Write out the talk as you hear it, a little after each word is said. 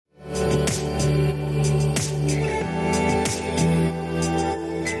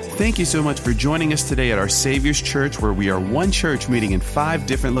Thank you so much for joining us today at our Savior's Church, where we are one church meeting in 5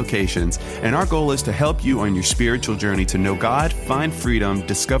 different locations. And our goal is to help you on your spiritual journey to know God, find freedom,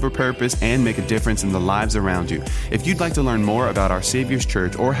 discover purpose, and make a difference in the lives around you. If you'd like to learn more about our Savior's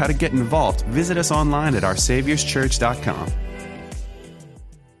Church or how to get involved, visit us online at oursaviorschurch.com.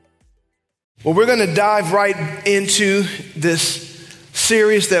 Well, we're going to dive right into this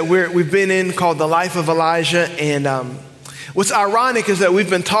series that we've been in called The Life of Elijah. And what's ironic is that we've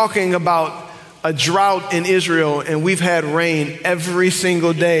been talking about a drought in Israel, and we've had rain every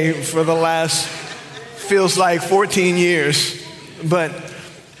single day for the last, feels like 14 years. But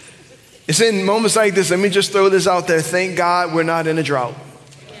it's in moments like this, let me just throw this out there. Thank God we're not in a drought.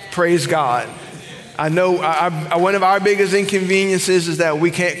 Praise God. I know one of our biggest inconveniences is that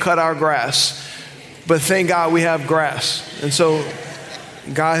we can't cut our grass, but thank God we have grass. And so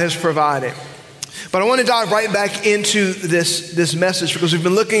God has provided. But I want to dive right back into this message because we've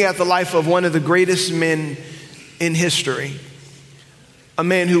been looking at the life of one of the greatest men in history. A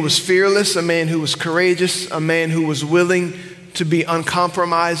man who was fearless, a man who was courageous, a man who was willing to be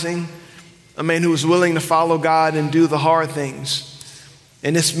uncompromising, a man who was willing to follow God and do the hard things.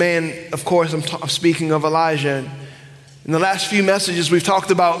 And this man, of course, I'm speaking of Elijah. In the last few messages, we've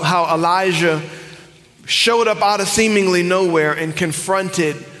talked about how Elijah showed up out of seemingly nowhere and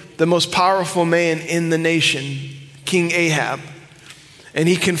confronted the most powerful man in the nation, King Ahab. And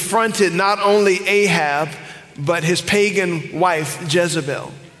he confronted not only Ahab, but his pagan wife,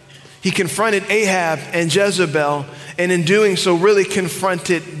 Jezebel. He confronted Ahab and Jezebel, and in doing so, really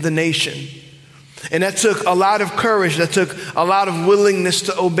confronted the nation. And that took a lot of courage. That took a lot of willingness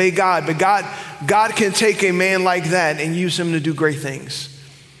to obey God. But God can take a man like that and use him to do great things.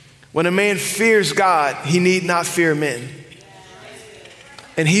 When a man fears God, he need not fear men.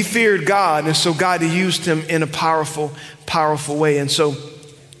 And he feared God, and so God used him in a powerful, powerful way. And so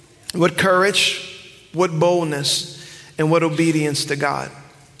what courage, what boldness, and what obedience to God.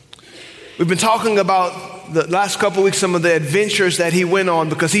 We've been talking about the last couple of weeks, some of the adventures that he went on,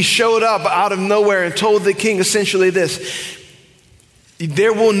 because he showed up out of nowhere and told the king essentially this: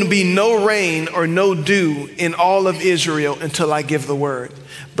 there will be no rain or no dew in all of Israel until I give the word,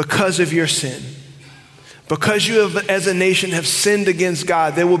 because of your sin. Because you have, as a nation, have sinned against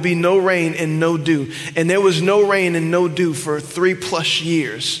God, there will be no rain and no dew. And there was no rain and no dew for 3+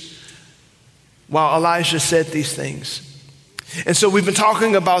 years while Elijah said these things. And so we've been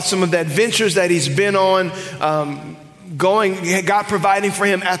talking about some of the adventures that he's been on, God providing for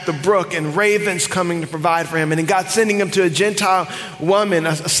him at the brook, and ravens coming to provide for him. And then God sending him to a Gentile woman,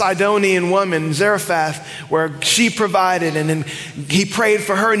 a Sidonian woman, Zarephath, where she provided. And then he prayed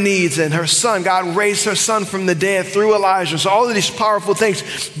for her needs and her son. God raised her son from the dead through Elijah. So all of these powerful things.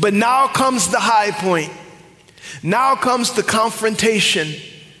 But now comes the high point. Now comes the confrontation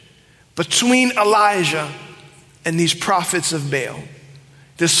between Elijah and these prophets of Baal.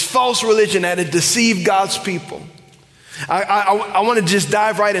 This false religion that had deceived God's people. I want to just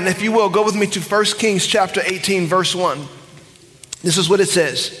dive right in. If you will, go with me to 1 Kings chapter 18, verse 1. This is what it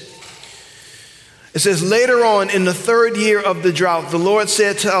says. It says, later on in the 3rd year of the drought, the Lord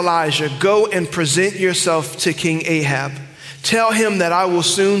said to Elijah, go and present yourself to King Ahab. Tell him that I will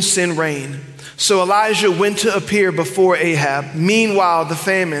soon send rain. So Elijah went to appear before Ahab. Meanwhile, the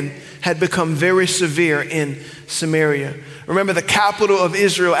famine had become very severe in Samaria. Remember, the capital of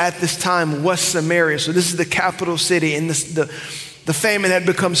Israel at this time was Samaria. So this is the capital city, and the famine had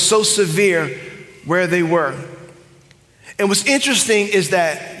become so severe where they were. And what's interesting is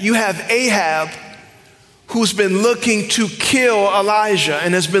that you have Ahab, who's been looking to kill Elijah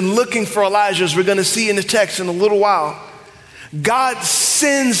and has been looking for Elijah, as we're going to see in the text in a little while. God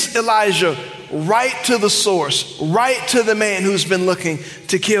sends Elijah right to the source, right to the man who's been looking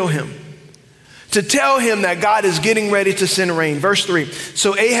to kill him, to tell him that God is getting ready to send rain. Verse 3,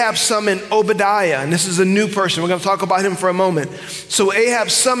 so Ahab summoned Obadiah, and this is a new person. We're going to talk about him for a moment. So Ahab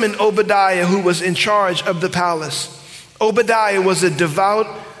summoned Obadiah, who was in charge of the palace. Obadiah was a devoted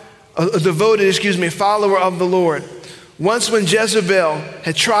follower of the Lord. Once when Jezebel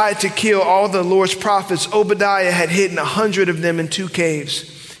had tried to kill all the Lord's prophets, Obadiah had hidden 100 of them in 2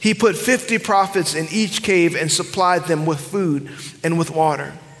 caves. He put 50 prophets in each cave and supplied them with food and with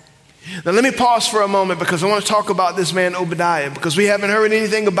water. Now let me pause for a moment, because I want to talk about this man Obadiah, because we haven't heard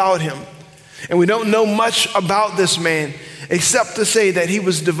anything about him. And we don't know much about this man except to say that he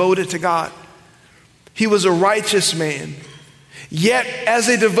was devoted to God. He was a righteous man. Yet as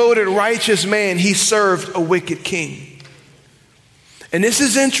a devoted, righteous man, he served a wicked king. And this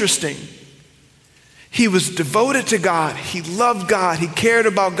is interesting. He was devoted to God. He loved God. He cared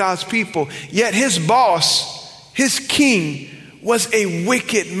about God's people. Yet his boss, his king, was a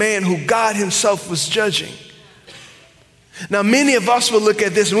wicked man who God himself was judging. Now, many of us would look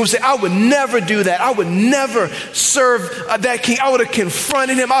at this and we would say, I would never do that. I would never serve that king. I would have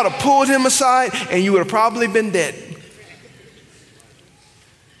confronted him. I would have pulled him aside, and you would have probably been dead.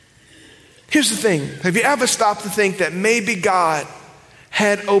 Here's the thing. Have you ever stopped to think that maybe God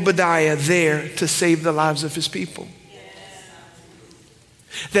had Obadiah there to save the lives of his people?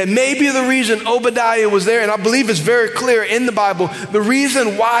 That maybe the reason Obadiah was there, and I believe it's very clear in the Bible, the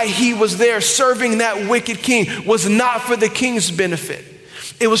reason why he was there serving that wicked king was not for the king's benefit.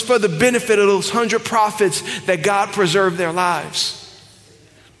 It was for the benefit of those 100 prophets that God preserved their lives.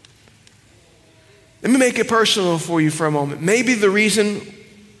 Let me make it personal for you for a moment. Maybe the reason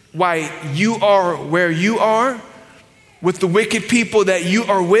why you are where you are with the wicked people that you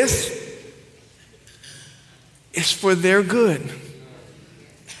are with is for their good.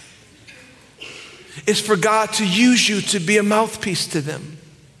 It's for God to use you to be a mouthpiece to them.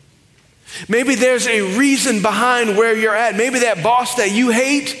 Maybe there's a reason behind where you're at. Maybe that boss that you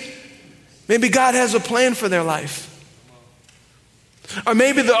hate, maybe God has a plan for their life. Or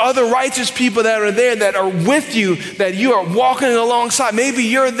maybe the other righteous people that are there that are with you, that you are walking alongside, maybe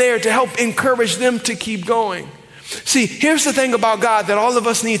you're there to help encourage them to keep going. See, here's the thing about God that all of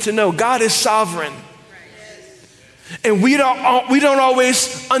us need to know. God is sovereign. And we don't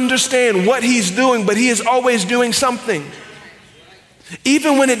always understand what he's doing, but he is always doing something.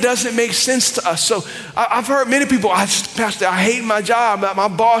 Even when it doesn't make sense to us. So I've heard many people, Pastor, I hate my job. My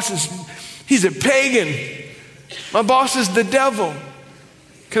boss he's a pagan. My boss is the devil.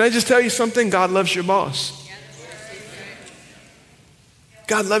 Can I just tell you something? God loves your boss.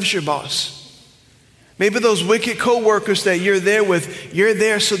 God loves your boss. Maybe those wicked coworkers that you're there with, you're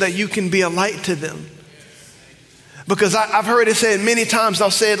there so that you can be a light to them. Because I've heard it said many times,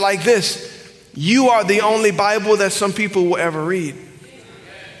 I'll say it like this: you are the only Bible that some people will ever read.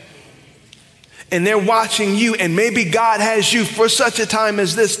 And they're watching you, and maybe God has you for such a time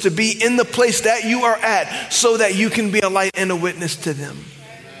as this to be in the place that you are at so that you can be a light and a witness to them.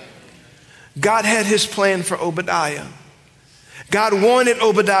 God had his plan for Obadiah. God wanted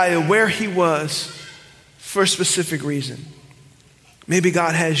Obadiah where he was for a specific reason. Maybe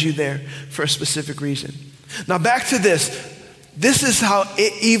God has you there for a specific reason. Now back to this. This is how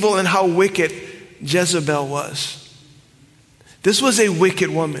evil and how wicked Jezebel was. This was a wicked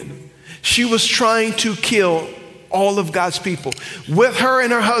woman. She was trying to kill all of God's people. With her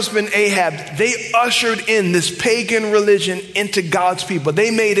and her husband Ahab, they ushered in this pagan religion into God's people.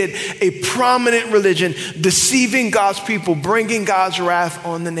 They made it a prominent religion, deceiving God's people, bringing God's wrath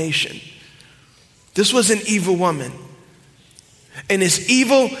on the nation. This was an evil woman. And as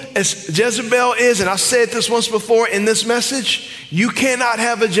evil as Jezebel is, and I said this once before in this message, you cannot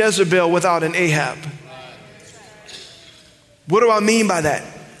have a Jezebel without an Ahab. What do I mean by that?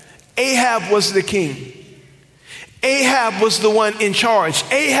 Ahab was the king. Ahab was the one in charge.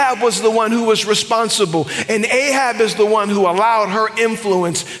 Ahab was the one who was responsible. And Ahab is the one who allowed her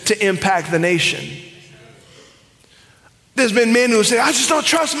influence to impact the nation. There's been men who say, I just don't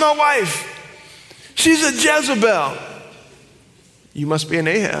trust my wife. She's a Jezebel. You must be an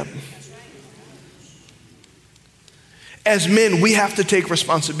Ahab. As men, we have to take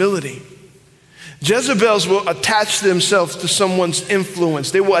responsibility. Jezebels will attach themselves to someone's influence.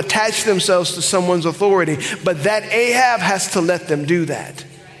 They will attach themselves to someone's authority. But that Ahab has to let them do that.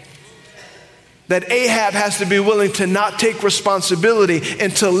 That Ahab has to be willing to not take responsibility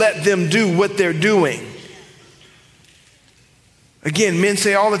and to let them do what they're doing. Again, men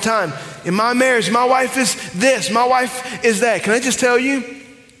say all the time, in my marriage, my wife is this, my wife is that. Can I just tell you,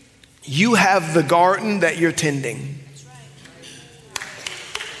 you have the garden that you're tending.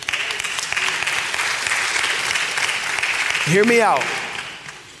 Hear me out.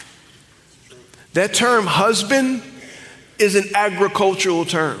 That term husband is an agricultural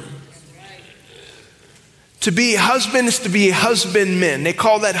term. To be a husband is to be a husbandman. They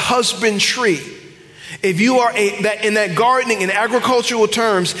call that husbandry. If you are in that gardening, in agricultural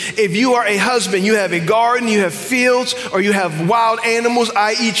terms, if you are a husband, you have a garden, you have fields, or you have wild animals,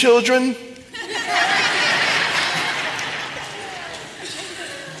 i.e. children.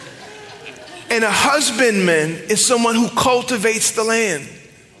 And a husbandman is someone who cultivates the land.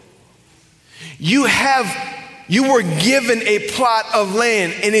 You were given a plot of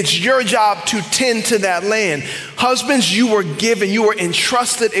land, and it's your job to tend to that land. Husbands, you were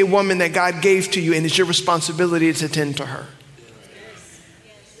entrusted a woman that God gave to you, and it's your responsibility to tend to her.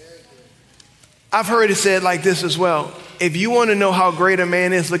 I've heard it said like this as well. If you want to know how great a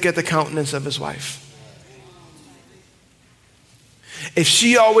man is, look at the countenance of his wife. If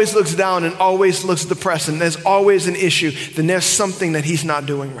she always looks down and always looks depressed and there's always an issue, then there's something that he's not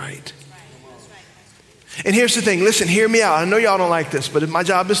doing right. And here's the thing. Listen, hear me out. I know y'all don't like this, but my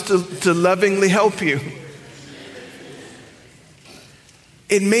job is to lovingly help you.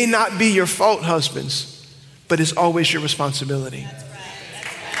 It may not be your fault, husbands, but it's always your responsibility.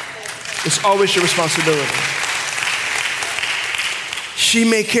 It's always your responsibility. She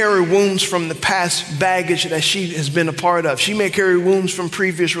may carry wounds from the past baggage that she has been a part of. She may carry wounds from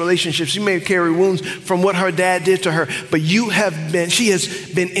previous relationships. She may carry wounds from what her dad did to her. But she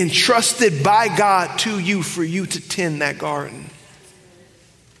has been entrusted by God to you for you to tend that garden.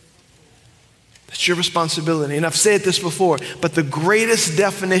 That's your responsibility. And I've said this before, but the greatest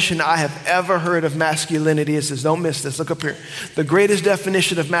definition I have ever heard of masculinity is this. Don't miss this. Look up here. The greatest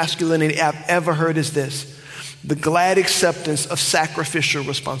definition of masculinity I've ever heard is this: the glad acceptance of sacrificial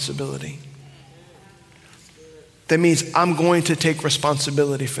responsibility. That means I'm going to take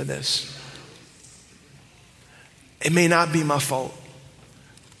responsibility for this. It may not be my fault,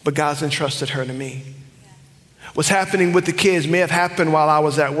 but God's entrusted her to me. What's happening with the kids may have happened while I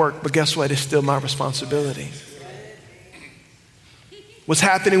was at work, but guess what? It's still my responsibility. What's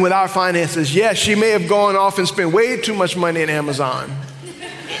happening with our finances? Yes, she may have gone off and spent way too much money in Amazon.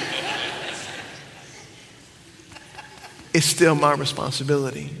 It's still my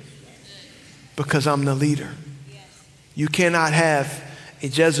responsibility because I'm the leader. You cannot have a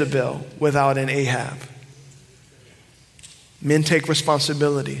Jezebel without an Ahab. Men take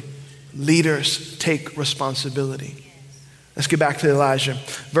responsibility. Leaders take responsibility. Let's get back to Elijah.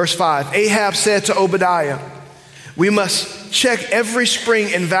 Verse 5, Ahab said to Obadiah, we must check every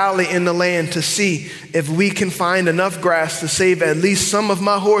spring and valley in the land to see if we can find enough grass to save at least some of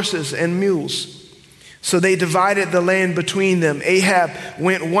my horses and mules. So they divided the land between them. Ahab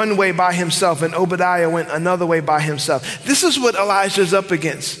went one way by himself and Obadiah went another way by himself. This is what Elijah's up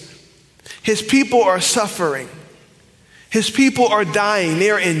against. His people are suffering. His people are dying.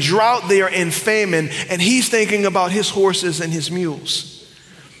 They are in drought. They are in famine. And he's thinking about his horses and his mules.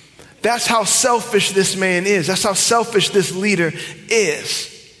 That's how selfish this man is. That's how selfish this leader is.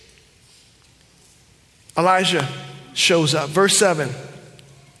 Elijah shows up. Verse 7.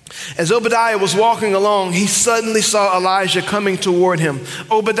 As Obadiah was walking along, he suddenly saw Elijah coming toward him.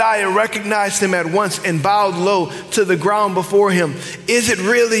 Obadiah recognized him at once and bowed low to the ground before him. Is it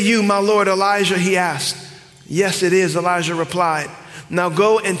really you, my lord Elijah? He asked. Yes, it is, Elijah replied. Now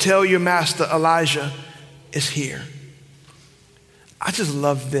go and tell your master Elijah is here. I just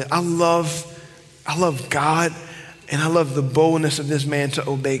love this. I love God, and I love the boldness of this man to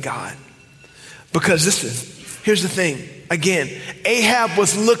obey God. Because here's the thing. Again, Ahab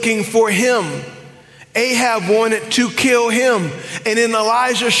was looking for him. Ahab wanted to kill him. And then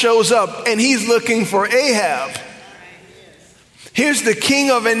Elijah shows up and he's looking for Ahab. Here's the king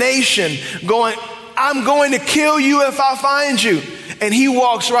of a nation going, I'm going to kill you if I find you. And he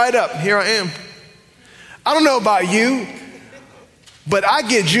walks right up. Here I am. I don't know about you, but I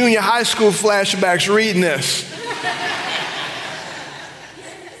get junior high school flashbacks reading this.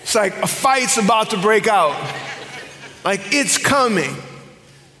 It's like a fight's about to break out. Like it's coming.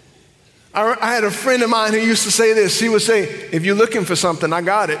 I had a friend of mine who used to say this. He would say, if you're looking for something, I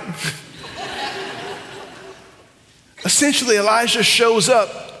got it. Essentially, Elijah shows up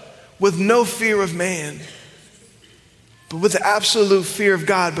with no fear of man, but with the absolute fear of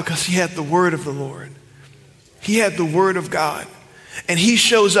God because he had the word of the Lord. He had the word of God. And he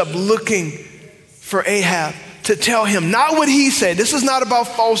shows up looking for Ahab to tell him not what he said. This is not about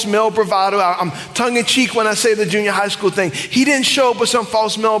false male bravado. I'm tongue in cheek when I say the junior high school thing. He didn't show up with some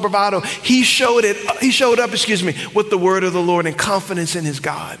false male bravado. He showed up, with the word of the Lord and confidence in his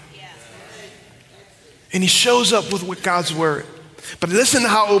God. And he shows up with God's word. But listen to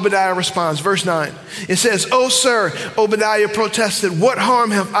how Obadiah responds. Verse 9. It says, "Oh, sir," Obadiah protested, "what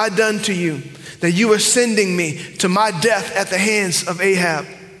harm have I done to you that you are sending me to my death at the hands of Ahab?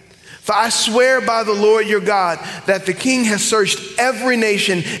 For I swear by the Lord your God that the king has searched every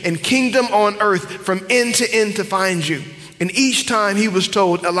nation and kingdom on earth from end to end to find you. And each time he was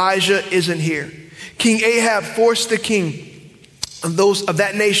told, Elijah isn't here. King Ahab forced the king of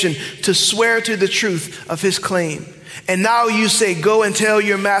that nation to swear to the truth of his claim. And now you say, go and tell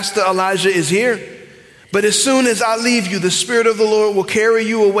your master Elijah is here. But as soon as I leave you, the Spirit of the Lord will carry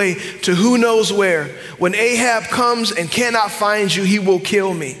you away to who knows where. When Ahab comes and cannot find you, he will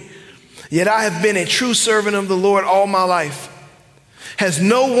kill me. Yet I have been a true servant of the Lord all my life. Has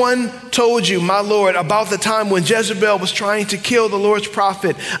no one told you, my Lord, about the time when Jezebel was trying to kill the Lord's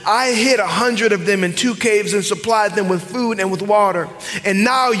prophet? I hid 100 of them in 2 caves and supplied them with food and with water. And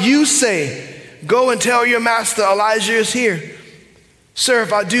now you say, go and tell your master Elijah is here. Sir,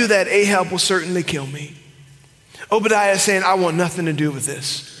 if I do that, Ahab will certainly kill me. Obadiah is saying, I want nothing to do with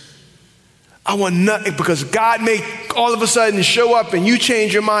this. I want nothing, because God may all of a sudden show up and you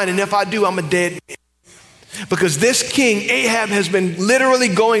change your mind, and if I do, I'm a dead man. Because this king, Ahab, has been literally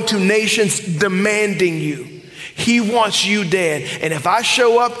going to nations demanding you. He wants you dead. And if I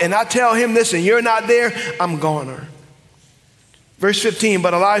show up and I tell him this and you're not there, I'm goner. Verse 15,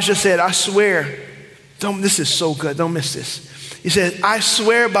 but Elijah said, I swear, this is so good, don't miss this. He said, I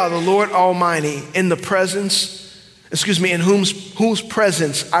swear by the Lord Almighty in whose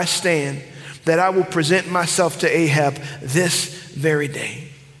presence I stand, that I will present myself to Ahab this very day.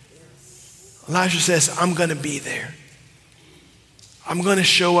 Elijah says, I'm going to be there. I'm going to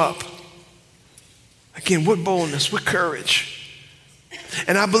show up. Again, with boldness, with courage.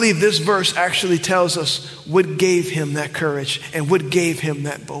 And I believe this verse actually tells us what gave him that courage and what gave him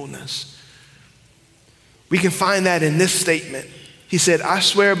that boldness. We can find that in this statement. He said, I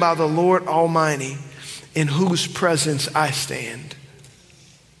swear by the Lord Almighty in whose presence I stand.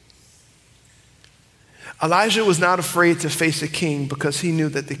 Elijah was not afraid to face a king because he knew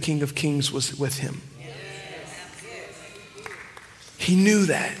that the King of Kings was with him. He knew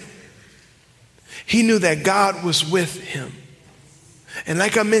that. He knew that God was with him. And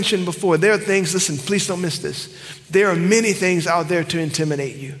like I mentioned before, there are things, listen, please don't miss this. There are many things out there to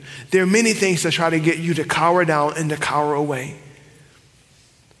intimidate you. There are many things to try to get you to cower down and to cower away.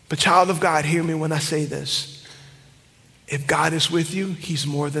 But child of God, hear me when I say this. If God is with you, he's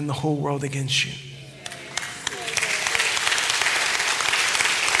more than the whole world against you.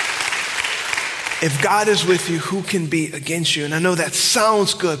 If God is with you, who can be against you? And I know that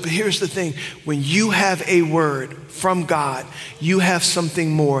sounds good, but here's the thing. When you have a word from God, you have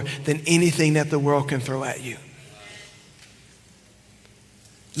something more than anything that the world can throw at you.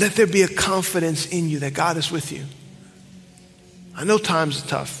 Let there be a confidence in you that God is with you. I know times are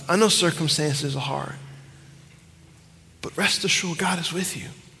tough. I know circumstances are hard. But rest assured, God is with you.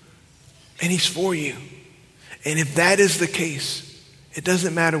 And he's for you. And if that is the case, it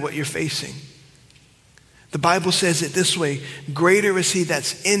doesn't matter what you're facing. The Bible says it this way, greater is he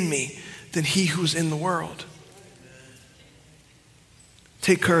that's in me than he who's in the world.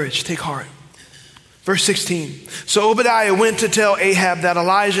 Take courage, take heart. Verse 16, so Obadiah went to tell Ahab that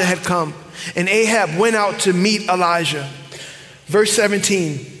Elijah had come, and Ahab went out to meet Elijah. Verse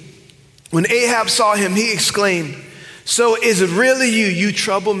 17, when Ahab saw him, he exclaimed, so is it really you, you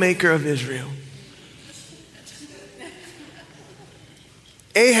troublemaker of Israel?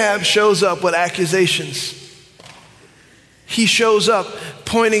 Ahab shows up with accusations. He shows up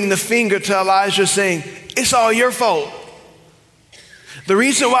pointing the finger to Elijah saying, it's all your fault. The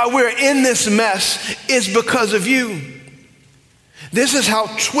reason why we're in this mess is because of you. This is how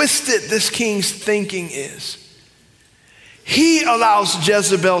twisted this king's thinking is. He allows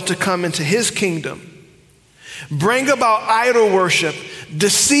Jezebel to come into his kingdom, bring about idol worship,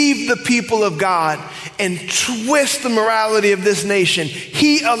 deceive the people of God, and twist the morality of this nation.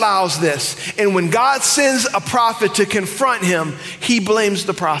 He allows this. And when God sends a prophet to confront him, he blames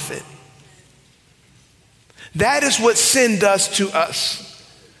the prophet. That is what sin does to us.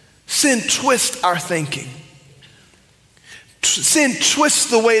 Sin twists our thinking. Sin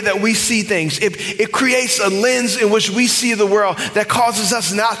twists the way that we see things. It creates a lens in which we see the world that causes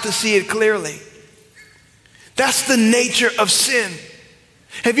us not to see it clearly. That's the nature of sin.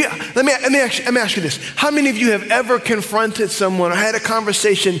 Let me ask you this. How many of you have ever confronted someone or had a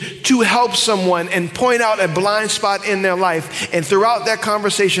conversation to help someone and point out a blind spot in their life, and throughout that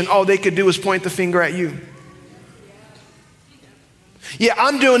conversation, all they could do was point the finger at you? Yeah,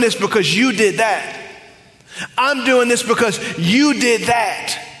 I'm doing this because you did that. I'm doing this because you did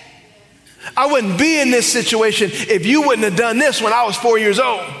that. I wouldn't be in this situation if you wouldn't have done this when I was 4 years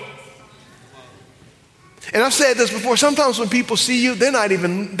old. And I've said this before, sometimes when people see you,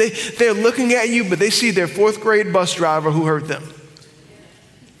 they're looking at you, but they see their 4th grade bus driver who hurt them.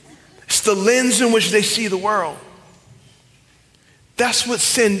 It's the lens in which they see the world. That's what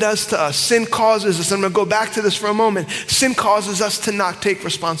sin does to us. Sin causes us, I'm going to go back to this for a moment. Sin causes us to not take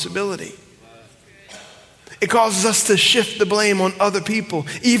responsibility. It causes us to shift the blame on other people,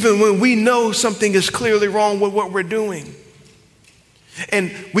 even when we know something is clearly wrong with what we're doing.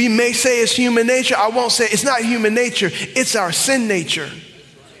 And we may say it's human nature. I won't say it's not human nature. It's our sin nature.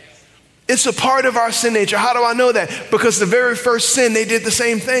 It's a part of our sin nature. How do I know that? Because the very first sin, they did the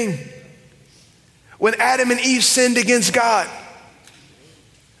same thing. When Adam and Eve sinned against God,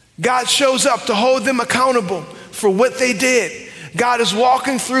 God shows up to hold them accountable for what they did. God is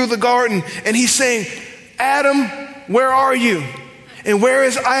walking through the garden and he's saying, Adam, where are you? And where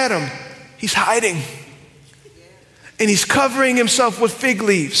is Adam? He's hiding. and he's covering himself with fig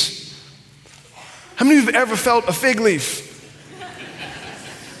leaves. How many of you have ever felt a fig leaf?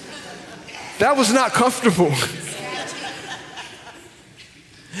 That was not comfortable.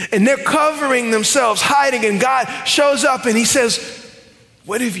 And they're covering themselves, hiding, and God shows up and he says,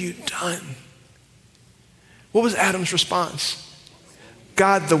 "What have you done?" What was Adam's response?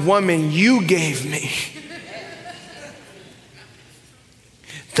 "God, the woman you gave me."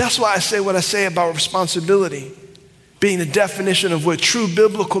 That's why I say what I say about responsibility being the definition of what true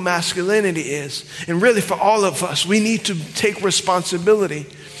biblical masculinity is. And really for all of us, we need to take responsibility,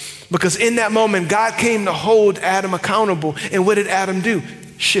 because in that moment, God came to hold Adam accountable. And what did Adam do?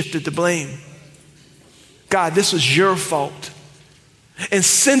 Shifted the blame. "God, this was your fault." And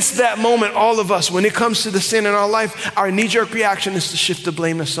since that moment, all of us, when it comes to the sin in our life, our knee-jerk reaction is to shift the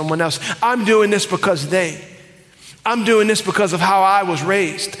blame to someone else. I'm doing this because they. I'm doing this because of how I was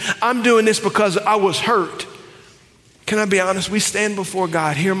raised. I'm doing this because I was hurt. Can I be honest? We stand before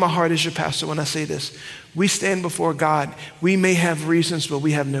God. Hear my heart as your pastor when I say this. We stand before God. We may have reasons, but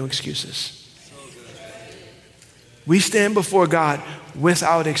we have no excuses. We stand before God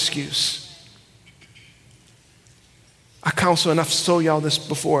without excuse. I counsel, and I've told y'all this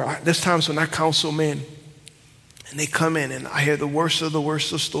before. There's times when I counsel men, and they come in, and I hear the worst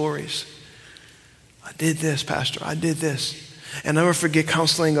of stories. "I did this, Pastor. I did this." And I never forget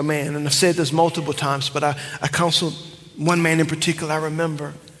counseling a man, and I've said this multiple times, but I counseled one man in particular I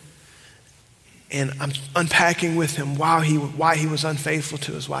remember. And I'm unpacking with him why he was unfaithful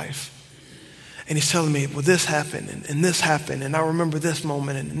to his wife. And he's telling me, "Well, this happened, and this happened, and I remember this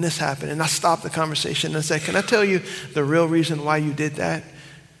moment, and this happened." And I stopped the conversation and I said, "Can I tell you the real reason why you did that?"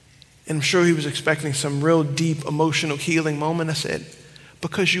 And I'm sure he was expecting some real deep emotional healing moment. I said,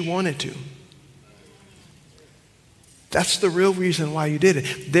 "Because you wanted to. That's the real reason why you did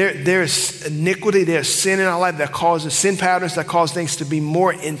it." There's iniquity, there's sin in our life that causes sin patterns, that cause things to be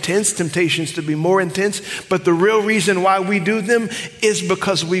more intense, temptations to be more intense. But the real reason why we do them is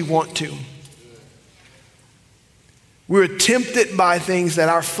because we want to. We're tempted by things that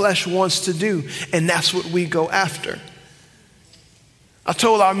our flesh wants to do, and that's what we go after. I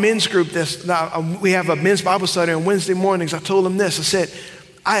told our men's group this. Now, we have a men's Bible study on Wednesday mornings. I told them this. I said,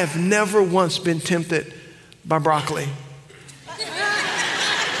 "I have never once been tempted by broccoli."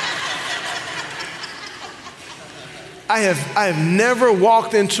 I have never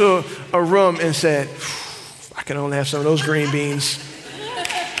walked into a room and said, "I can only have some of those green beans."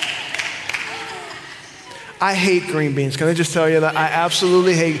 I hate green beans. Can I just tell you that? I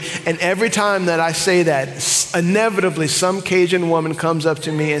absolutely hate. And every time that I say that, inevitably some Cajun woman comes up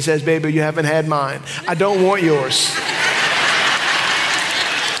to me and says, "Baby, you haven't had mine. I don't want yours.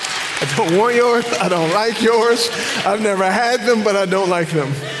 I don't want yours. I don't like yours. I've never had them, but I don't like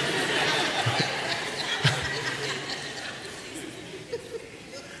them."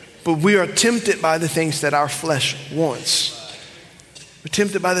 But we are tempted by the things that our flesh wants. We're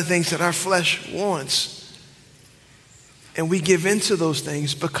tempted by the things that our flesh wants. And we give into those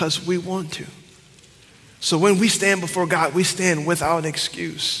things because we want to. So when we stand before God, we stand without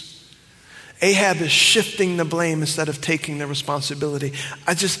excuse. Ahab is shifting the blame instead of taking the responsibility.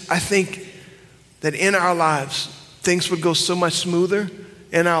 I think that in our lives, things would go so much smoother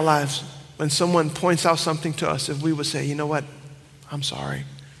in our lives when someone points out something to us, if we would say, "You know what? I'm sorry.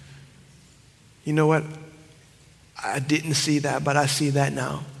 You know what? I didn't see that, but I see that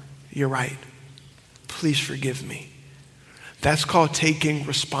now. You're right. Please forgive me." That's called taking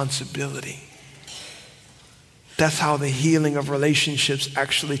responsibility. That's how the healing of relationships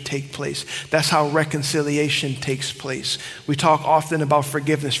actually take place. That's how reconciliation takes place. We talk often about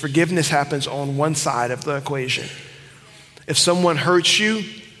forgiveness. Forgiveness happens on one side of the equation. If someone hurts you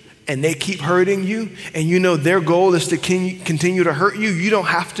and they keep hurting you, and you know their goal is to continue to hurt you, you don't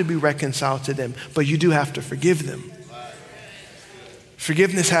have to be reconciled to them, but you do have to forgive them.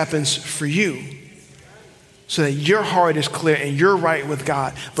 Forgiveness happens for you, so that your heart is clear and you're right with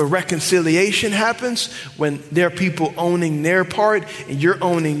God. But reconciliation happens when there are people owning their part and you're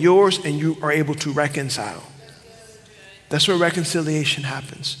owning yours, and you are able to reconcile. That's where reconciliation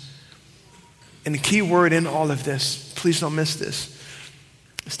happens. And the key word in all of this, please don't miss this,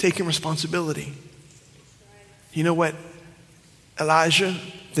 is taking responsibility. You know what, Elijah,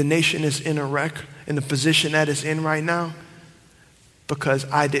 the nation is in a wreck, in the position that it's in right now, because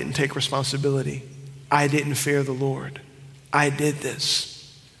I didn't take responsibility. I didn't fear the Lord. I did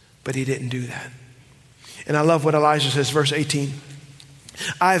this, but he didn't do that. And I love what Elijah says, verse 18.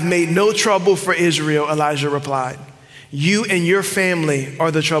 "I have made no trouble for Israel," Elijah replied. "You and your family are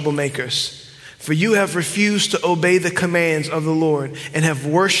the troublemakers, for you have refused to obey the commands of the Lord and have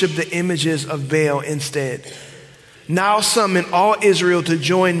worshiped the images of Baal instead. Now summon all Israel to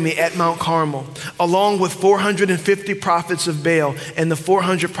join me at Mount Carmel, along with 450 prophets of Baal and the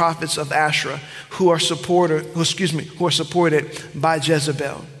 400 prophets of Asherah who are supported by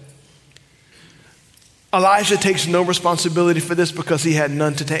Jezebel. Elijah takes no responsibility for this because he had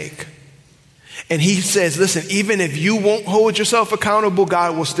none to take. And he says, listen, even if you won't hold yourself accountable,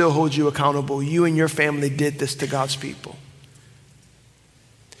 God will still hold you accountable. You and your family did this to God's people.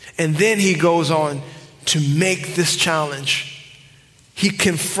 And then he goes on to make this challenge. He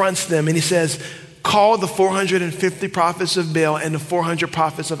confronts them and he says, call the 450 prophets of Baal and the 400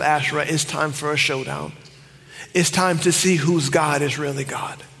 prophets of Asherah. It's time for a showdown. It's time to see whose God is really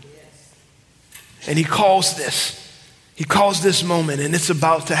God. And he calls this moment, and it's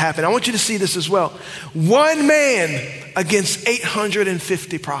about to happen. I want you to see this as well. One man against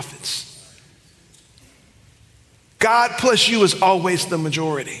 850 prophets. God plus you is always the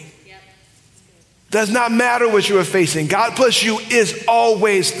majority. Does not matter what you are facing. God plus you is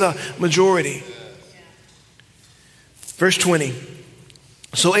always the majority. Verse 20.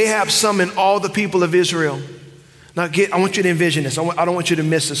 So Ahab summoned all the people of Israel. Now I want you to envision this. I don't want you to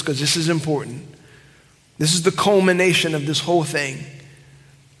miss this because this is important. This is the culmination of this whole thing.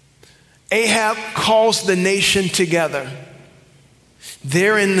 Ahab calls the nation together.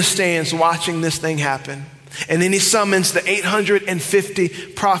 They're in the stands watching this thing happen. And then he summons the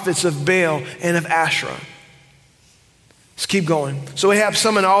 850 prophets of Baal and of Asherah. Let's keep going. So Ahab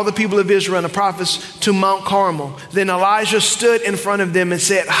summoned all the people of Israel and the prophets to Mount Carmel. Then Elijah stood in front of them and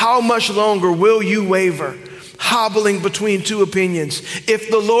said, how much longer will you waver, hobbling between two opinions? If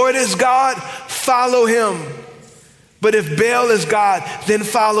the Lord is God, follow him. But if Baal is God, then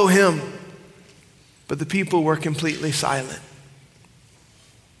follow him. But the people were completely silent.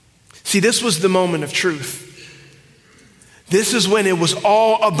 See, this was the moment of truth. This is when it was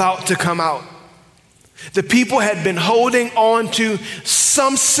all about to come out. The people had been holding on to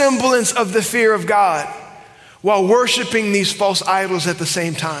some semblance of the fear of God while worshiping these false idols at the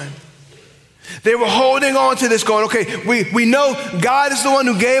same time. They were holding on to this going, okay, we know God is the one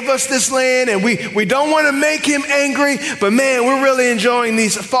who gave us this land and we don't want to make him angry, but man, we're really enjoying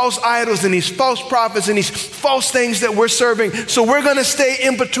these false idols and these false prophets and these false things that we're serving. So we're going to stay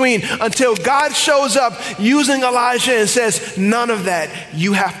in between until God shows up using Elijah and says, none of that.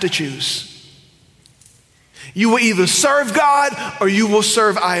 You have to choose. You will either serve God or you will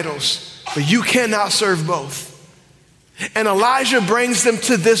serve idols, but you cannot serve both. And Elijah brings them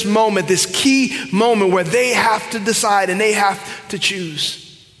to this moment, this key moment where they have to decide and they have to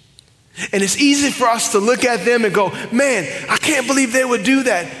choose. And it's easy for us to look at them and go, man, I can't believe they would do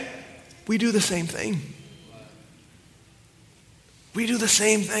that. We do the same thing. We do the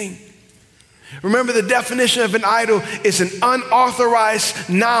same thing. Remember, the definition of an idol is an unauthorized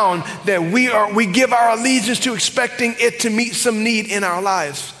noun that we give our allegiance to, expecting it to meet some need in our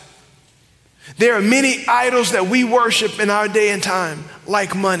lives. There are many idols that we worship in our day and time,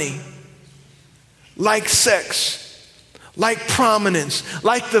 like money, like sex, like prominence,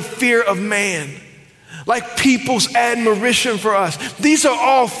 like the fear of man, like people's admiration for us. These are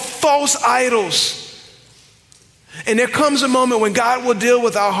all false idols. And there comes a moment when God will deal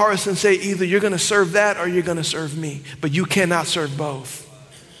with our hearts and say, either you're going to serve that or you're going to serve me, but you cannot serve both.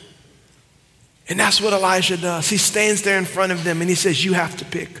 And that's what Elijah does. He stands there in front of them and he says, you have to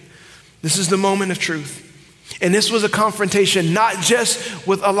pick. This is the moment of truth. And this was a confrontation, not just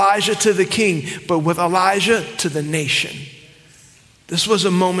with Elijah to the king, but with Elijah to the nation. This was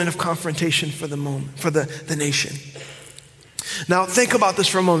a moment of confrontation for the nation. Now think about this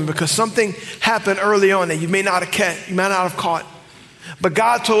for a moment, because something happened early on that you may not have caught. But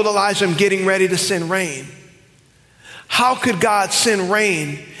God told Elijah, I'm getting ready to send rain. How could God send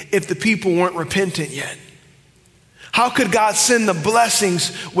rain if the people weren't repentant yet? How could God send the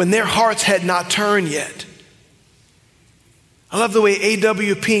blessings when their hearts had not turned yet? I love the way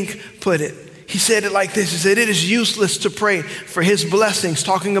A.W. Pink put it. He said it like this. He said, it is useless to pray for his blessings,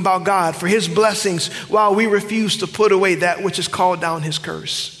 talking about God, for his blessings, while we refuse to put away that which is called down his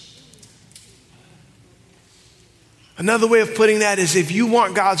curse. Another way of putting that is, if you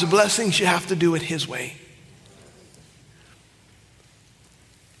want God's blessings, you have to do it his way.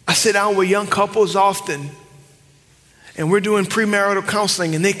 I sit down with young couples often, and we're doing premarital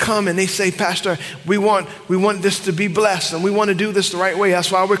counseling, and they come and they say, Pastor, we want this to be blessed, and we want to do this the right way. That's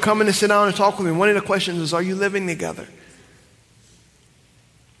why we're coming to sit down and talk with me. One of the questions is, are you living together?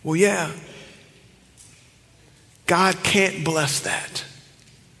 Well, yeah. God can't bless that.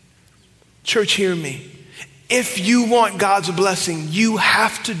 Church, hear me. If you want God's blessing, you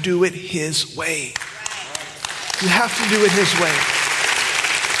have to do it his way. You have to do it his way.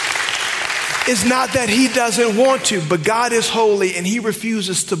 It's not that he doesn't want to, but God is holy and he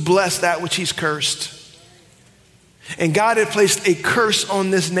refuses to bless that which he's cursed. And God had placed a curse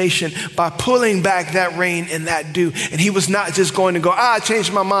on this nation by pulling back that rain and that dew. And he was not just going to go, I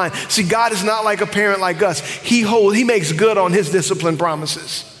changed my mind. See, God is not like a parent like us. He makes good on his discipline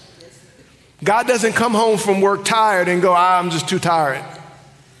promises. God doesn't come home from work tired and go, I'm just too tired.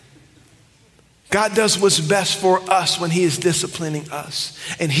 God does what's best for us when he is disciplining us.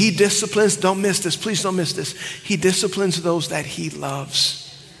 And he disciplines, don't miss this, please don't miss this. He disciplines those that he loves.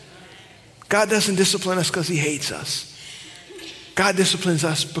 God doesn't discipline us because he hates us. God disciplines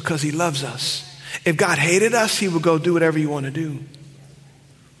us because he loves us. If God hated us, he would go do whatever you want to do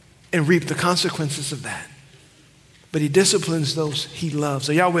and reap the consequences of that. But he disciplines those he loves.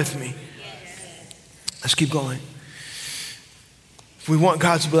 Are y'all with me? Let's keep going. If we want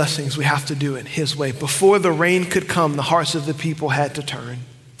God's blessings, we have to do it his way. Before the rain could come, the hearts of the people had to turn.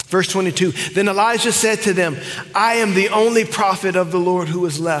 Verse 22, then Elijah said to them, I am the only prophet of the Lord who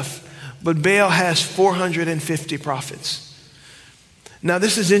is left, but Baal has 450 prophets. Now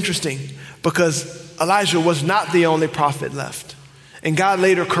this is interesting because Elijah was not the only prophet left. And God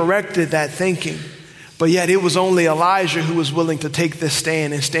later corrected that thinking. But yet it was only Elijah who was willing to take this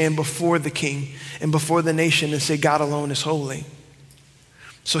stand and stand before the king and before the nation and say God alone is holy.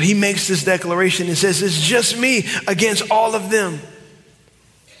 So he makes this declaration and says, it's just me against all of them.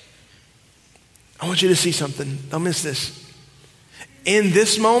 I want you to see something. Don't miss this. In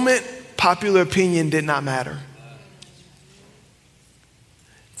this moment, popular opinion did not matter.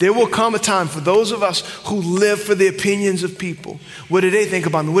 There will come a time for those of us who live for the opinions of people. What do they think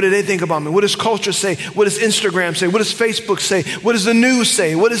about me? What do they think about me? What does culture say? What does Instagram say? What does Facebook say? What does the news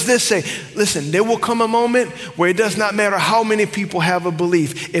say? What does this say? Listen, there will come a moment where it does not matter how many people have a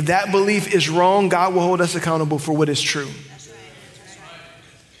belief. If that belief is wrong, God will hold us accountable for what is true.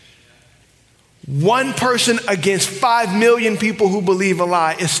 One person against 5 million people who believe a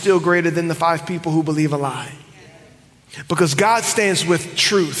lie is still greater than the 5 people who believe a lie. Because God stands with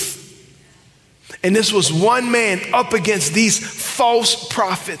truth. And this was one man up against these false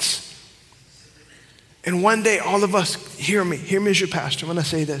prophets. And one day, all of us, hear me as your pastor when I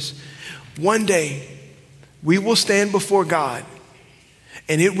say this. One day, we will stand before God,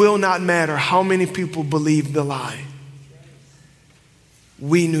 and it will not matter how many people believe the lie.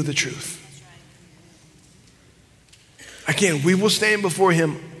 We knew the truth. Again, we will stand before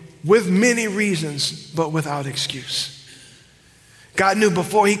him with many reasons, but without excuse. God knew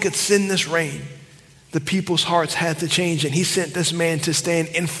before he could send this rain, the people's hearts had to change, and he sent this man to stand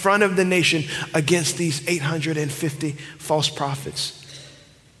in front of the nation against these 850 false prophets.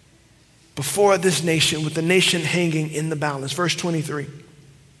 Before this nation, with the nation hanging in the balance. Verse 23.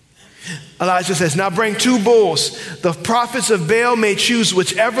 Elijah says, now bring 2 bulls. The prophets of Baal may choose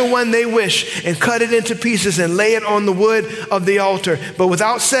whichever one they wish and cut it into pieces and lay it on the wood of the altar, but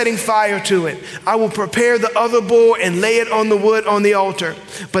without setting fire to it. I will prepare the other bull and lay it on the wood on the altar,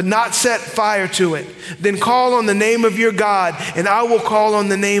 but not set fire to it. Then call on the name of your God, and I will call on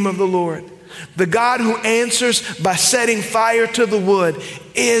the name of the Lord. The God who answers by setting fire to the wood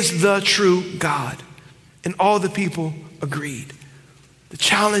is the true God. And all the people agreed. The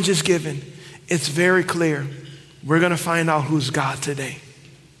challenge is given. It's very clear. We're going to find out who's God today.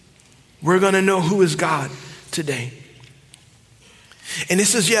 We're going to know who is God today. And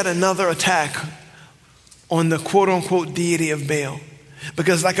this is yet another attack on the quote unquote deity of Baal.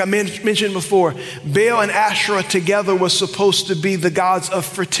 Because like I mentioned before, Baal and Asherah together was supposed to be the gods of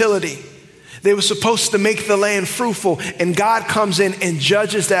fertility. They were supposed to make the land fruitful, and God comes in and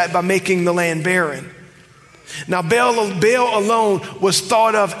judges that by making the land barren. Now, Baal alone was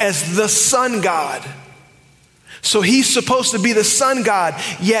thought of as the sun god. So he's supposed to be the sun god,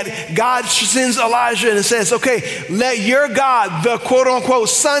 yet God sends Elijah and says, okay, let your God, the quote unquote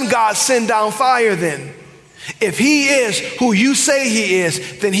sun god, send down fire then. If he is who you say he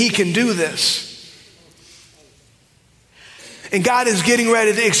is, then he can do this. And God is getting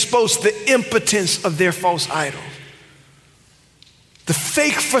ready to expose the impotence of their false idol. The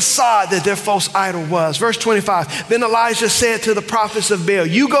fake facade that their false idol was. Verse 25, then Elijah said to the prophets of Baal,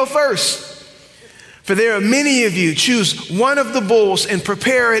 you go first, for there are many of you. Choose one of the bulls and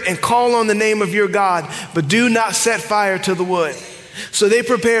prepare it and call on the name of your God, but do not set fire to the wood. So they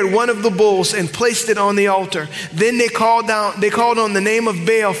prepared one of the bulls and placed it on the altar. Then they called on the name of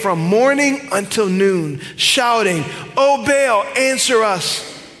Baal from morning until noon, shouting, "O Baal, answer us."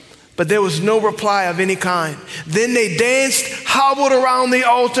 But there was no reply of any kind. Then they danced, hobbled around the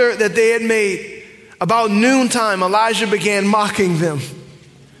altar that they had made. About noontime, Elijah began mocking them.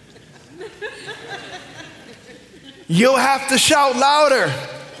 You'll have to shout louder.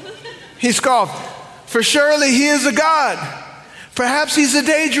 He scoffed, for surely he is a god. Perhaps he's a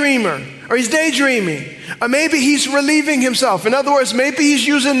daydreamer, or he's daydreaming, or maybe he's relieving himself. In other words, maybe he's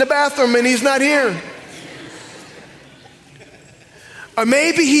using the bathroom and he's not here. Or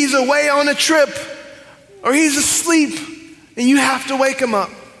maybe he's away on a trip, or he's asleep and you have to wake him up.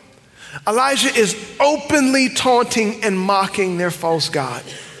 Elijah is openly taunting and mocking their false god.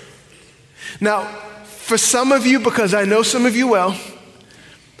 Now, for some of you, because I know some of you well,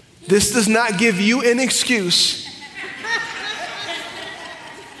 this does not give you an excuse.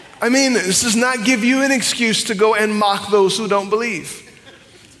 This does not give you an excuse to go and mock those who don't believe.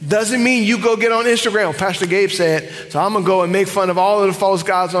 Doesn't mean you go get on Instagram. Pastor Gabe said, so I'm going to go and make fun of all of the false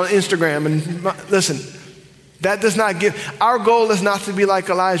gods on Instagram. And listen, that does not our goal is not to be like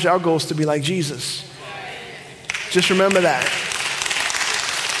Elijah. Our goal is to be like Jesus. Just remember that.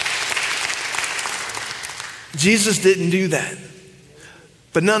 Jesus didn't do that.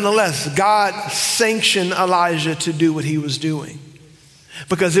 But nonetheless, God sanctioned Elijah to do what he was doing.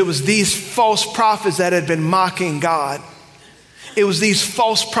 Because it was these false prophets that had been mocking God. It was these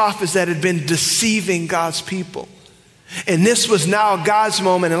false prophets that had been deceiving God's people. And this was now God's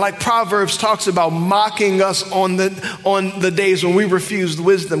moment. And like Proverbs talks about mocking us on the days when we refused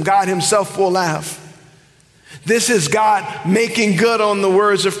wisdom, God himself will laugh. This is God making good on the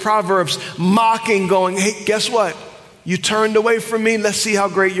words of Proverbs, mocking, going, hey, guess what? You turned away from me. Let's see how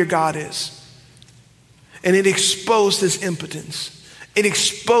great your God is. And it exposed his impotence. It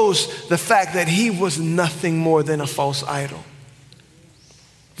exposed the fact that he was nothing more than a false idol.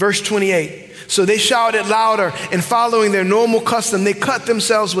 Verse 28, so they shouted louder, and following their normal custom, they cut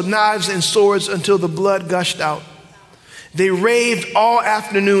themselves with knives and swords until the blood gushed out. They raved all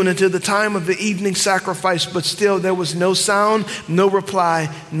afternoon until the time of the evening sacrifice, but still there was no sound, no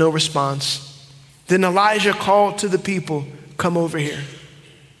reply, no response. Then Elijah called to the people, come over here.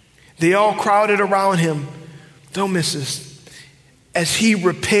 They all crowded around him. Don't miss this. As he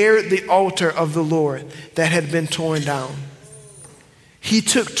repaired the altar of the Lord that had been torn down. He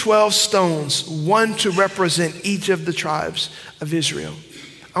took 12 stones, one to represent each of the tribes of Israel.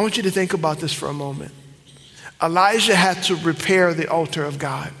 I want you to think about this for a moment. Elijah had to repair the altar of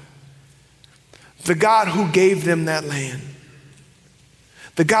God. The God who gave them that land.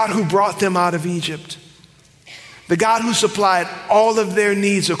 The God who brought them out of Egypt. The God who supplied all of their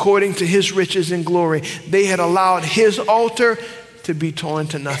needs according to his riches and glory. They had allowed his altar to be torn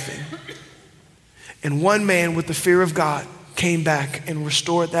to nothing. And one man with the fear of God came back and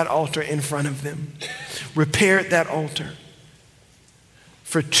restored that altar in front of them. Repaired that altar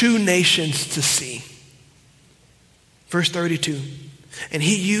for two nations to see. Verse 32. And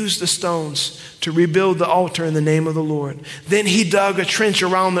he used the stones to rebuild the altar in the name of the Lord. Then he dug a trench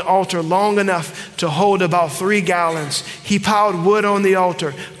around the altar long enough to hold about 3 gallons. He piled wood on the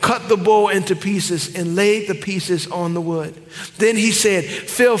altar, cut the bull into pieces, and laid the pieces on the wood. Then he said,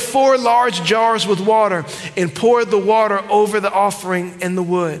 fill 4 large jars with water and pour the water over the offering and the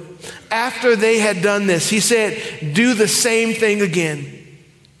wood. After they had done this, he said, do the same thing again.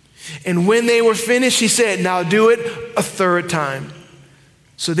 And when they were finished, he said, now do it a 3rd time.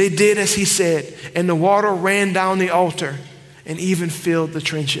 So they did as he said, and the water ran down the altar and even filled the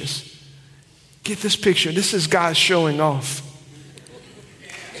trenches. Get this picture. This is God showing off.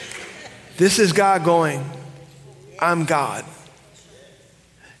 This is God going, I'm God.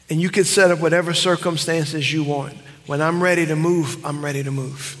 And you can set up whatever circumstances you want. When I'm ready to move, I'm ready to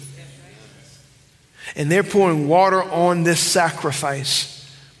move. And they're pouring water on this sacrifice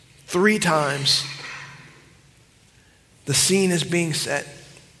 3 times. The scene is being set.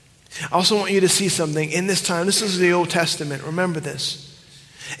 I also want you to see something in this time. This is the Old Testament. Remember this.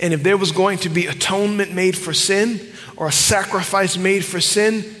 And if there was going to be atonement made for sin or a sacrifice made for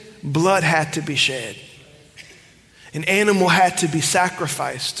sin, blood had to be shed. An animal had to be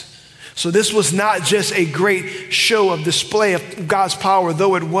sacrificed. So this was not just a great show of display of God's power,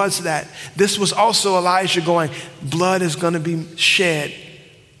 though it was that. This was also Elijah going, blood is going to be shed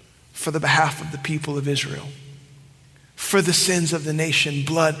for the behalf of the people of Israel. For the sins of the nation,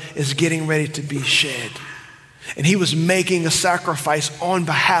 blood is getting ready to be shed. And he was making a sacrifice on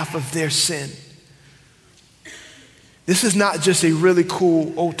behalf of their sin. This is not just a really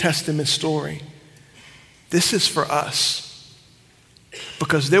cool Old Testament story. This is for us.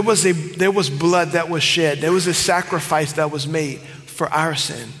 Because there was blood that was shed. There was a sacrifice that was made for our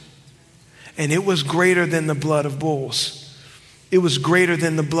sin. And it was greater than the blood of bulls. It was greater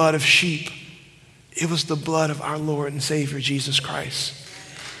than the blood of sheep. It was the blood of our Lord and Savior, Jesus Christ,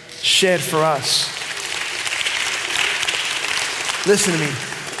 shed for us. Listen to me.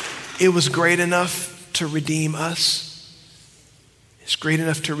 It was great enough to redeem us. is great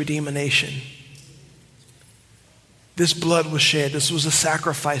enough to redeem a nation. This blood was shed. This was a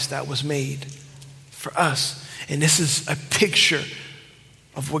sacrifice that was made for us. And this is a picture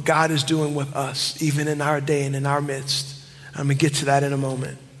of what God is doing with us, even in our day and in our midst. I'm going to get to that in a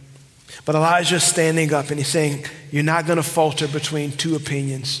moment. But Elijah's standing up and he's saying, you're not going to falter between two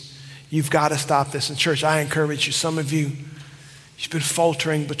opinions. You've got to stop this. And church, I encourage you, some of you, you've been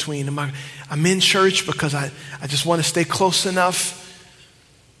faltering between. I'm in church because I just want to stay close enough,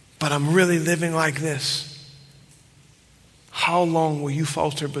 but I'm really living like this. How long will you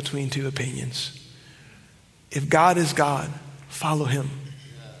falter between two opinions? If God is God, follow him.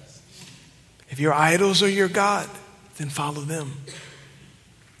 If your idols are your God, then follow them.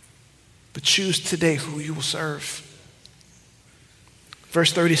 But choose today who you will serve.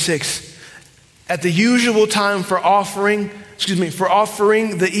 Verse 36, at the usual time for offering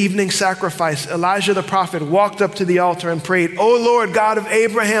the evening sacrifice, Elijah the prophet walked up to the altar and prayed, O Lord, God of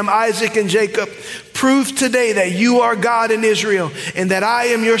Abraham, Isaac, and Jacob, prove today that you are God in Israel and that I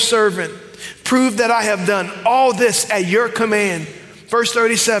am your servant. Prove that I have done all this at your command. Verse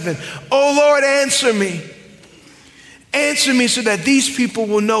 37, O Lord, answer me. Answer me so that these people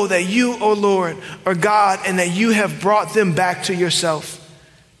will know that you, O Lord, are God and that you have brought them back to yourself.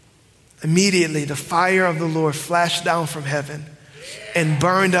 Immediately, the fire of the Lord flashed down from heaven and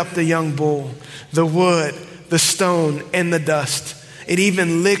burned up the young bull, the wood, the stone, and the dust. It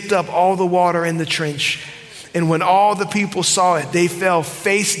even licked up all the water in the trench. And when all the people saw it, they fell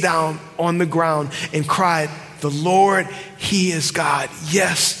face down on the ground and cried, the Lord, he is God.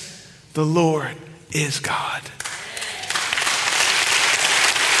 Yes, the Lord is God.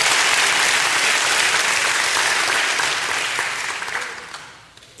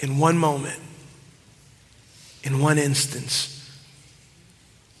 In one moment, in one instance,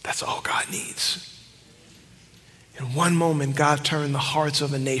 that's all God needs. In one moment, God turned the hearts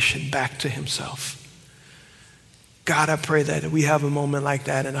of a nation back to himself. God, I pray that we have a moment like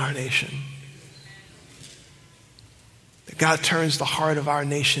that in our nation. That God turns the heart of our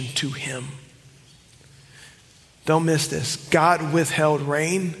nation to him. Don't miss this. God withheld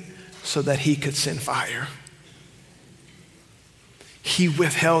rain so that he could send fire. He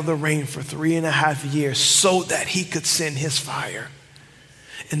withheld the rain for 3.5 years so that he could send his fire.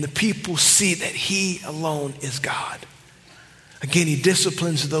 And the people see that he alone is God. Again, he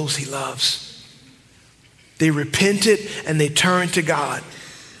disciplines those he loves. They repented and they turned to God.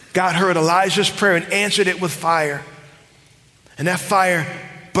 God heard Elijah's prayer and answered it with fire. And that fire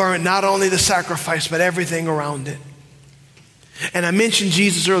burned not only the sacrifice, but everything around it. And I mentioned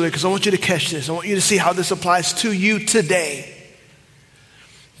Jesus earlier because I want you to catch this. I want you to see how this applies to you today.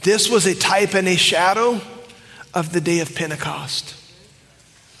 This was a type and a shadow of the day of Pentecost.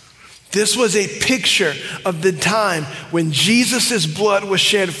 This was a picture of the time when Jesus' blood was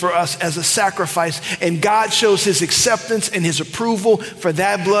shed for us as a sacrifice, and God shows his acceptance and his approval for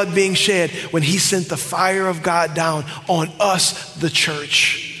that blood being shed when he sent the fire of God down on us, the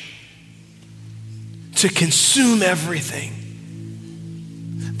church, to consume everything.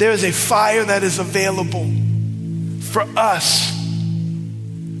 There is a fire that is available for us.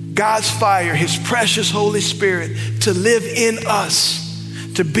 God's fire, his precious Holy Spirit, to live in us,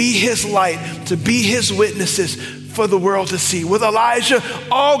 to be his light, to be his witnesses for the world to see. With Elijah,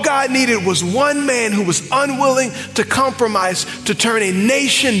 all God needed was one man who was unwilling to compromise to turn a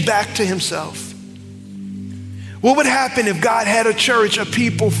nation back to himself. What would happen if God had a church, a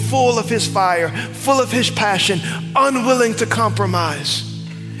people full of his fire, full of his passion, unwilling to compromise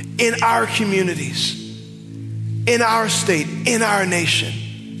in our communities, in our state, in our nation?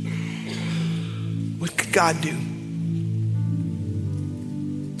 What could God do?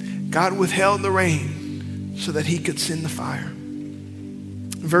 God withheld the rain so that he could send the fire.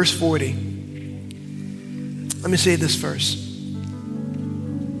 Verse 40. Let me say this first.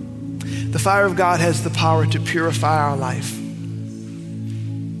 The fire of God has the power to purify our life.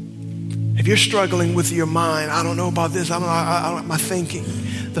 If you're struggling with your mind, I don't know about this, I don't my thinking.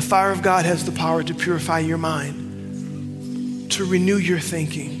 The fire of God has the power to purify your mind, to renew your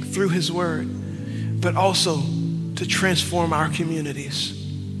thinking through his word, but also to transform our communities.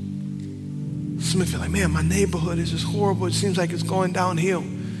 Some of you feel like, man, my neighborhood is just horrible. It seems like it's going downhill.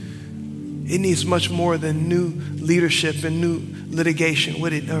 It needs much more than new leadership and new litigation,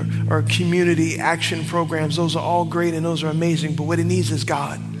 or community action programs. Those are all great and those are amazing, but what it needs is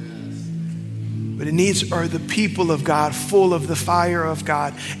God. What it needs are the people of God, full of the fire of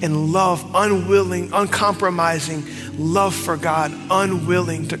God and love, unwilling, uncompromising love for God,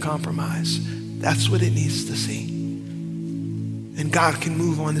 unwilling to compromise. That's what it needs to see. And God can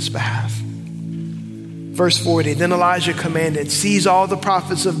move on its behalf. Verse 40, then Elijah commanded, seize all the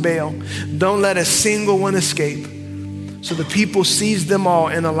prophets of Baal. Don't let a single one escape. So the people seized them all,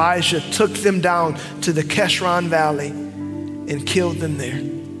 and Elijah took them down to the Keshron Valley and killed them there.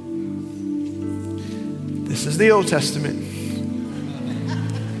 This is the Old Testament.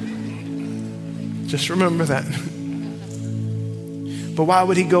 Just remember that. But why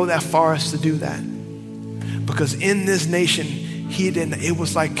would he go that far as to do that? Because in this nation, it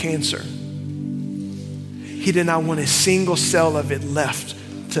was like cancer. He did not want a single cell of it left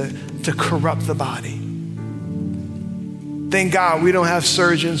to corrupt the body. Thank God we don't have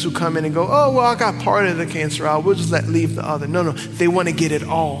surgeons who come in and go, oh, well, I got part of the cancer out. We'll just leave the other. No, they want to get it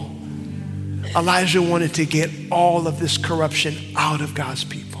all. Elijah wanted to get all of this corruption out of God's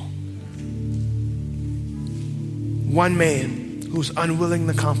people. One man who was unwilling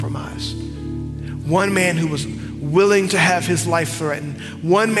to compromise. One man who was willing to have his life threatened.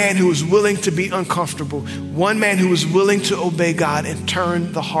 One man who was willing to be uncomfortable. One man who was willing to obey God and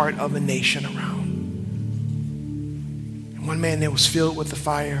turn the heart of a nation around. And one man that was filled with the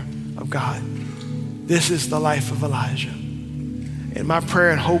fire of God. This is the life of Elijah. And my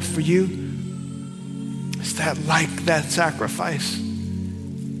prayer and hope for you is that, like that sacrifice,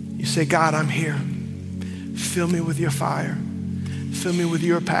 you say, God, I'm here. Fill me with your fire. Fill me with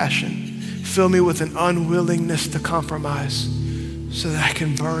your passion. Fill me with an unwillingness to compromise so that I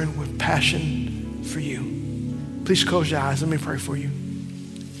can burn with passion for you. Please close your eyes. Let me pray for you.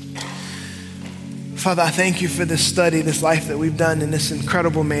 Father, I thank you for this study, this life that we've done in this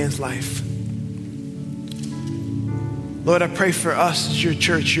incredible man's life. Lord, I pray for us as your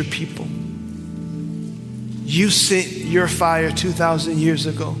church, your people. You sent your fire 2,000 years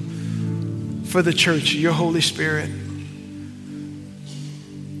ago for the church, your Holy Spirit,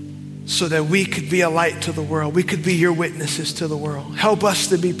 so that we could be a light to the world. We could be your witnesses to the world. Help us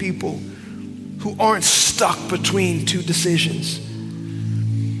to be people who aren't stuck between two decisions.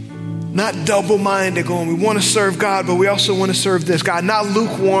 Not double-minded going, we want to serve God, but we also want to serve this God. Not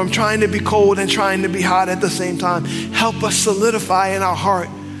lukewarm, trying to be cold and trying to be hot at the same time. Help us solidify in our heart,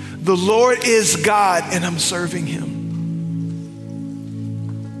 the Lord is God and I'm serving him.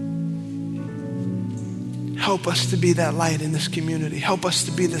 Help us to be that light in this community. Help us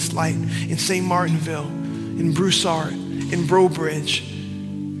to be this light in St. Martinville, in Broussard, in Brobridge,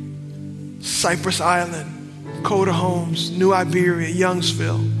 Cypress Island, Coda Homes, New Iberia,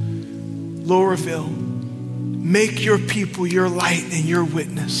 Youngsville, Laurelville. Make your people your light and your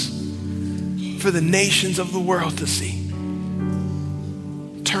witness for the nations of the world to see.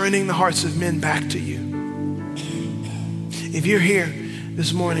 Turning the hearts of men back to you. If you're here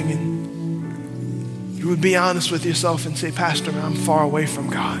this morning and you would be honest with yourself and say, Pastor, I'm far away from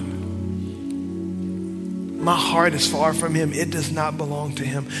God. My heart is far from him. It does not belong to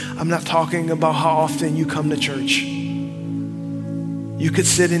him. I'm not talking about how often you come to church. You could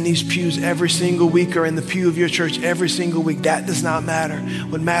sit in these pews every single week or in the pew of your church every single week. That does not matter.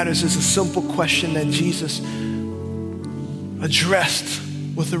 What matters is a simple question that Jesus addressed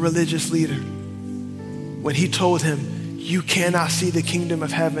with a religious leader when he told him, you cannot see the kingdom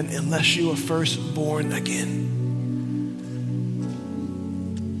of heaven unless you are first born again.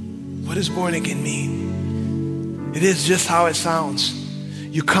 What does born again mean? It is just how it sounds.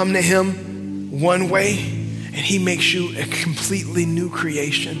 You come to him one way and he makes you a completely new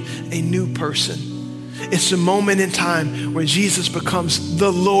creation, a new person. It's a moment in time where Jesus becomes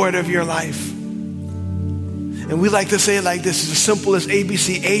the Lord of your life. And we like to say it like this, it's as simple as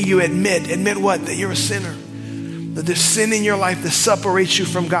ABC. A, you admit what? That you're a sinner. That there's sin in your life that separates you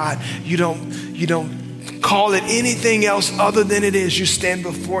from God. You don't call it anything else other than it is. You stand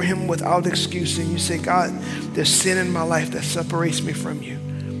before him without excuse and you say, God, there's sin in my life that separates me from you.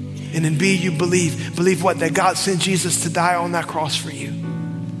 And then B, you believe what? That God sent Jesus to die on that cross for you.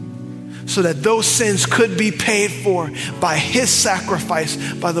 So that those sins could be paid for by his sacrifice,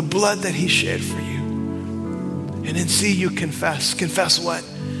 by the blood that he shed for you. And then C, you confess. Confess what?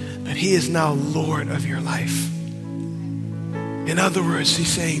 That he is now Lord of your life. In other words, he's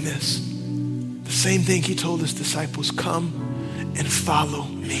saying this, the same thing he told his disciples, come and follow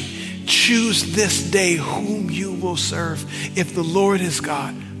me. Choose this day whom you will serve. If the Lord is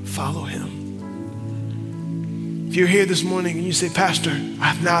God, follow him. If you're here this morning and you say, Pastor,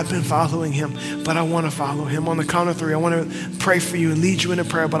 I've not been following him, but I want to follow him. On the count of three, I want to pray for you and lead you in a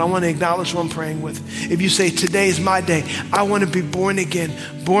prayer, but I want to acknowledge who I'm praying with. If you say, today is my day, I want to be born again,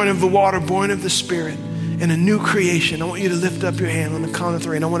 born of the water, born of the Spirit, and a new creation, I want you to lift up your hand on the count of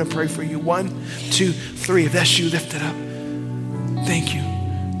three, and I want to pray for you. 1, 2, 3. If that's you, lift it up. Thank you.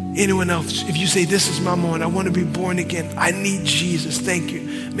 Anyone else, if you say, this is my moment, I want to be born again, I need Jesus. Thank you.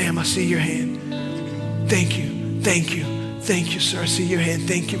 Ma'am, I see your hand. Thank you. Thank you. Thank you, sir. I see your hand.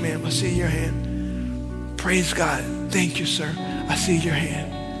 Thank you, ma'am. I see your hand. Praise God. Thank you, sir. I see your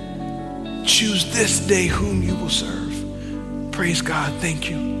hand. Choose this day whom you will serve. Praise God. Thank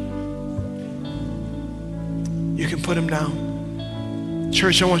you. You can put him down.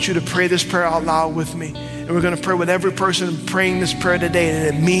 Church, I want you to pray this prayer out loud with me. And we're going to pray with every person praying this prayer today,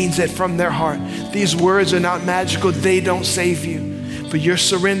 and it means it from their heart. These words are not magical. They don't save you. But your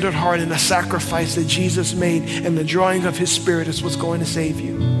surrendered heart and the sacrifice that Jesus made and the drawing of his Spirit is what's going to save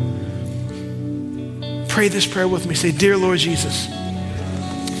you. Pray this prayer with me. Say, dear Lord Jesus,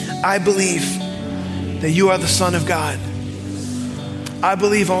 I believe that you are the Son of God. I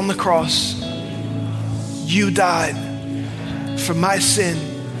believe on the cross you died for my sin,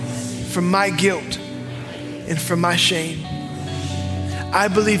 for my guilt, and for my shame. I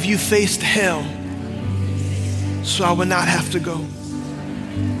believe you faced hell so I would not have to go.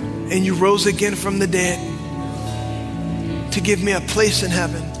 And you rose again from the dead to give me a place in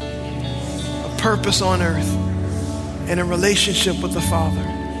heaven, a purpose on earth, and a relationship with the Father.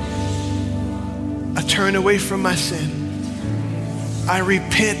 I turn away from my sin. I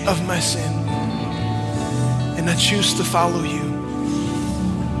repent of my sin. And I choose to follow you.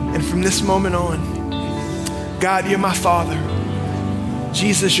 And from this moment on, God, you're my Father.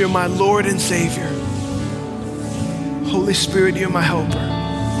 Jesus, you're my Lord and Savior. Holy Spirit, you're my helper.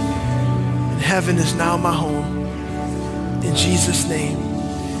 And heaven is now my home. In Jesus' name,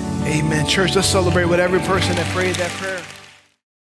 amen. Church, let's celebrate with every person that prayed that prayer.